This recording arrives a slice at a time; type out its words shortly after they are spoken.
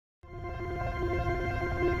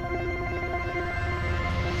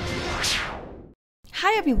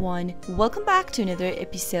Hi everyone, welcome back to another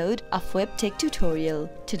episode of Webtech Tutorial.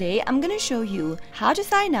 Today I'm gonna show you how to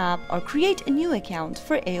sign up or create a new account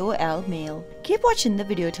for AOL Mail. Keep watching the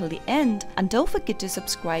video till the end and don't forget to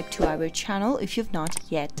subscribe to our channel if you've not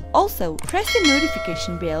yet. Also, press the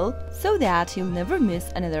notification bell so that you'll never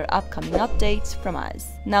miss another upcoming updates from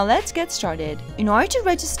us. Now let's get started. In order to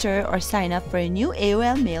register or sign up for a new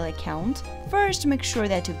AOL Mail account, first make sure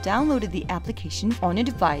that you've downloaded the application on your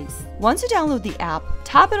device. Once you download the app,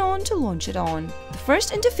 tap it on to launch it on. The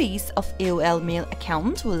first interface of AOL Mail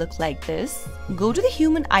account will look like this. Go to the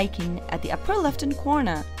human icon at the upper left-hand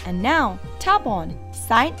corner and now tap on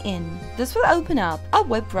Sign In. This will open up a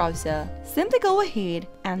web browser. Simply go ahead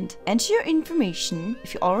and enter your information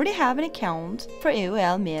if you already have an account for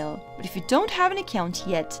AOL Mail. But if you don't have an account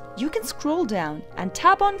yet, you can scroll down and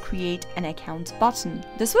tap on Create an Account button.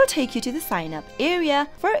 This will take you to the sign up area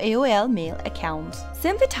for AOL Mail account.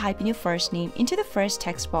 Simply type in your first name into the first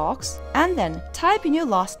text box and then type in your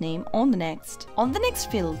last name on the next. On the next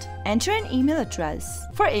field, enter an email address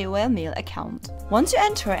for AOL Mail account. Once you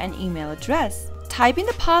enter an email address, type in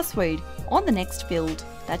the password on the next field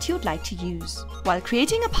that you would like to use. While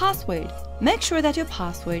creating a password, make sure that your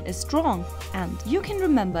password is strong and you can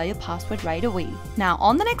remember your password right away. Now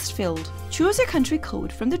on the next field, choose your country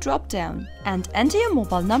code from the drop-down and enter your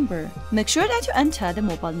mobile number. Make sure that you enter the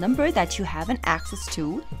mobile number that you have an access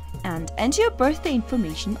to and enter your birthday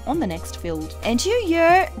information on the next field. Enter your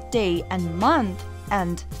year, day and month,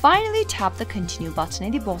 and finally tap the continue button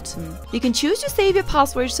at the bottom. You can choose to save your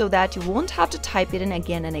password so that you won't have to type it in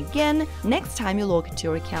again and again next time you log into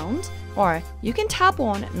your account, or you can tap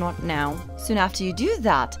on Not Now. Soon after you do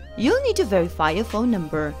that, you'll need to verify your phone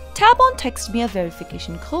number. Tap on Text Me a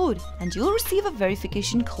verification code and you'll receive a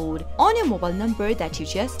verification code on your mobile number that you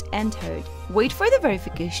just entered. Wait for the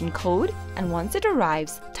verification code and once it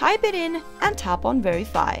arrives, type it in and tap on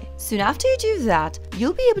Verify. Soon after you do that,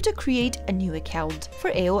 you'll be able to create a new account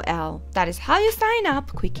for AOL. That is how you sign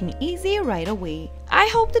up quick and easy right away. I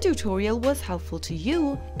hope the tutorial was helpful to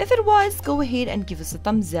you. If it was, go ahead and give us a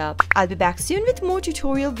thumbs up. I'll be back soon with more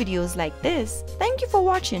tutorial videos like this. Thank you for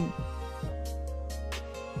watching.